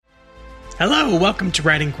Hello, welcome to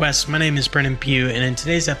Writing Quest. My name is Brennan Pugh, and in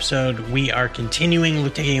today's episode, we are continuing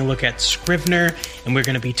taking a look at Scrivener, and we're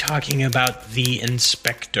going to be talking about the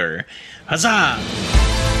Inspector. Huzzah!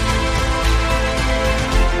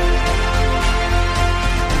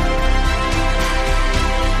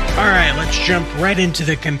 Alright, let's jump right into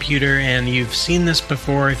the computer, and you've seen this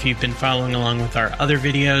before if you've been following along with our other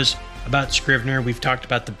videos about Scrivener. We've talked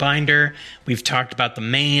about the binder, we've talked about the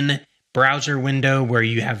main browser window where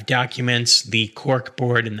you have documents, the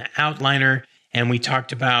corkboard, and the outliner, and we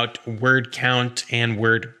talked about word count and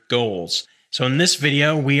word goals. So in this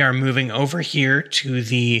video, we are moving over here to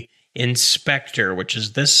the Inspector, which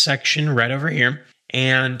is this section right over here,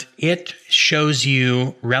 and it shows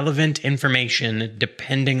you relevant information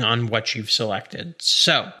depending on what you've selected.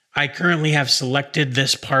 So I currently have selected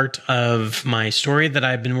this part of my story that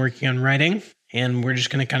I've been working on writing, and we're just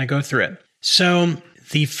going to kind of go through it. So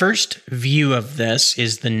the first view of this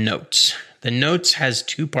is the notes. The notes has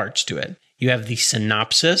two parts to it. You have the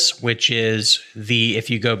synopsis, which is if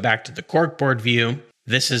you go back to the corkboard view,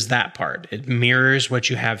 this is that part. It mirrors what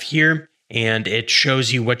you have here, and it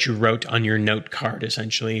shows you what you wrote on your note card,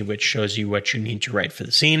 essentially, which shows you what you need to write for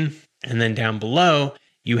the scene. And then down below,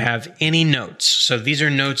 you have any notes. So these are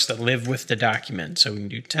notes that live with the document. So we can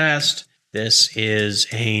do test. This is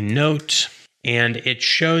a note, and it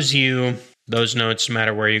shows you those notes no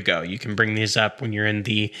matter where you go. You can bring these up when you're in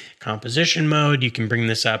the composition mode. You can bring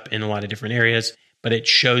this up in a lot of different areas, but it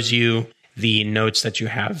shows you the notes that you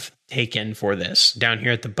have taken for this. Down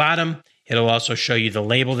here at the bottom, it'll also show you the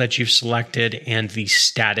label that you've selected and the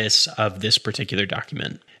status of this particular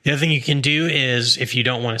document. The other thing you can do is, if you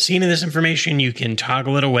don't want to see any of this information, you can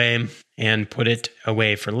toggle it away and put it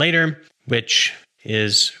away for later, which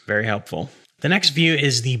is very helpful. The next view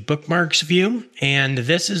is the bookmarks view, and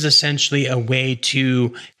this is essentially a way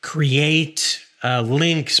to create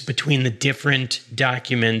links between the different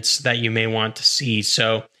documents that you may want to see.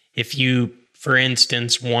 So if you, for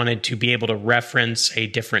instance, wanted to be able to reference a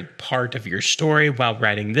different part of your story while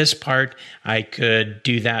writing this part, I could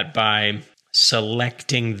do that by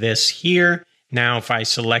selecting this here. Now, if I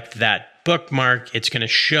select that bookmark, it's going to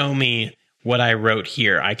show me what I wrote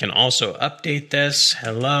here. I can also update this.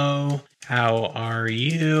 Hello. How are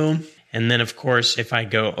you? And then, of course, if I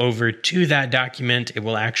go over to that document, it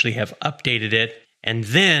will actually have updated it. And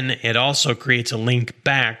then it also creates a link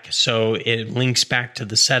back. So it links back to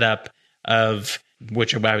the setup of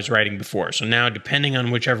which I was writing before. So now, depending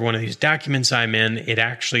on whichever one of these documents I'm in, it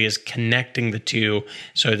actually is connecting the two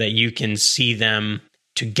so that you can see them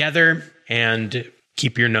together and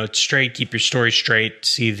keep your notes straight, keep your story straight,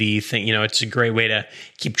 see the thing. It's a great way to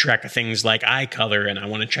keep track of things like eye color, and I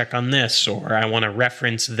want to check on this, or I want to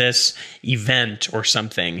reference this event or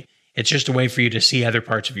something. It's just a way for you to see other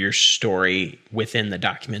parts of your story within the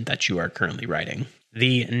document that you are currently writing.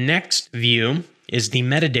 The next view is the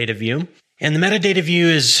metadata view. And the metadata view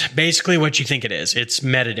is basically what you think it is. It's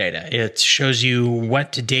metadata. It shows you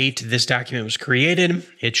what date this document was created.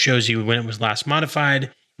 It shows you when it was last modified,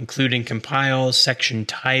 including compile, section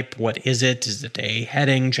type, what is it? Is it a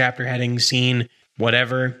heading, chapter heading, scene,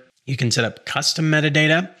 whatever? You can set up custom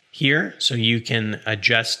metadata here, so you can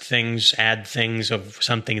adjust things, add things of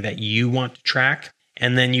something that you want to track,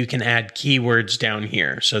 and then you can add keywords down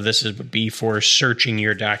here. So this would be for searching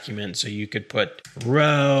your document. So you could put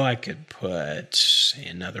row, I could put, say,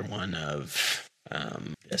 another one of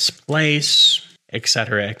this place,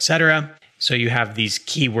 etc., etc. So you have these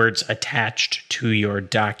keywords attached to your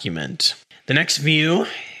document. The next view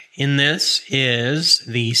in this is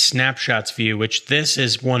the snapshots view, which this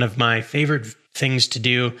is one of my favorite things to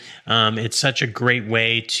do. It's such a great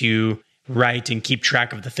way to write and keep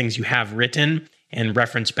track of the things you have written and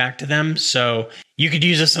reference back to them. So you could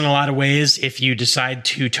use this in a lot of ways if you decide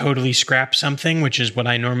to totally scrap something, which is what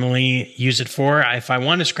I normally use it for. If I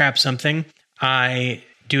want to scrap something, I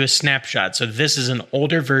do a snapshot. So this is an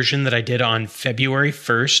older version that I did on February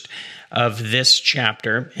 1st of this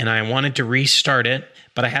chapter, and I wanted to restart it,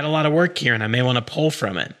 but I had a lot of work here and I may want to pull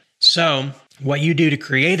from it. So what you do to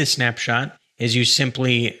create a snapshot is you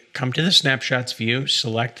simply come to the snapshots view,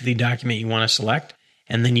 select the document you want to select,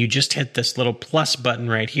 and then you just hit this little plus button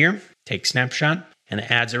right here, take snapshot, and it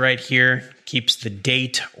adds it right here, keeps the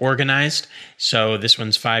date organized. So this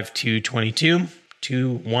one's 5/2/22,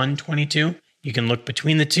 2/1/22. You can look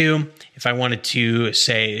between the two. If I wanted to,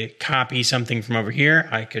 say, copy something from over here,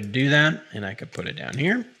 I could do that, and I could put it down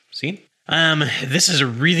here. See? This is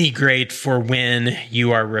really great for when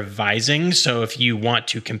you are revising. So if you want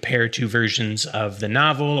to compare two versions of the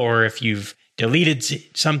novel, or if you've deleted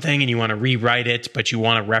something and you want to rewrite it, but you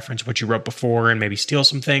want to reference what you wrote before and maybe steal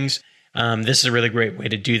some things, This is a really great way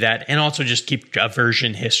to do that, and also just keep a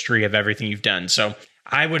version history of everything you've done. So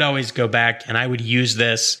I would always go back and I would use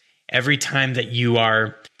this every time that you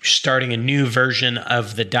are starting a new version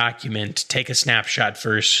of the document. Take a snapshot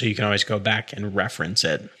first so you can always go back and reference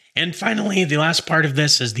it. And finally, the last part of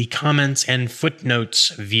this is the comments and footnotes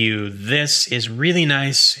view. This is really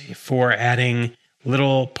nice for adding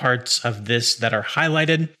little parts of this that are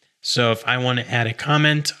highlighted. So if I want to add a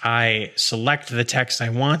comment, I select the text I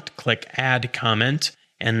want, click Add Comment,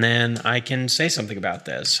 and then I can say something about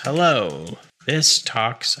this. Hello, this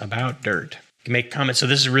talks about dirt. You can make comments. So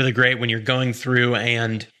this is really great when you're going through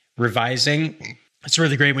and revising. It's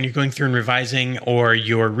really great when you're going through and revising, or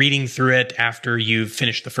you're reading through it after you've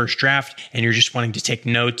finished the first draft and you're just wanting to take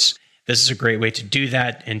notes. This is a great way to do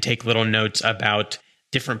that and take little notes about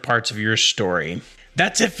different parts of your story.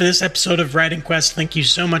 That's it for this episode of Writing Quest. Thank you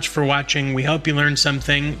so much for watching. We hope you learned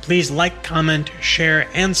something. Please like, comment, share,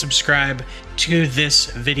 and subscribe to this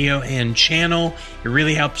video and channel. It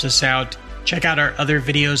really helps us out. Check out our other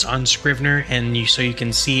videos on Scrivener, and so you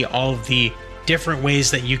can see all of the different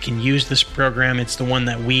ways that you can use this program. It's the one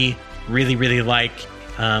that we really, really like.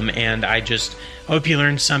 And I just hope you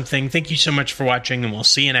learned something. Thank you so much for watching, and we'll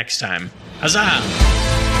see you next time. Huzzah!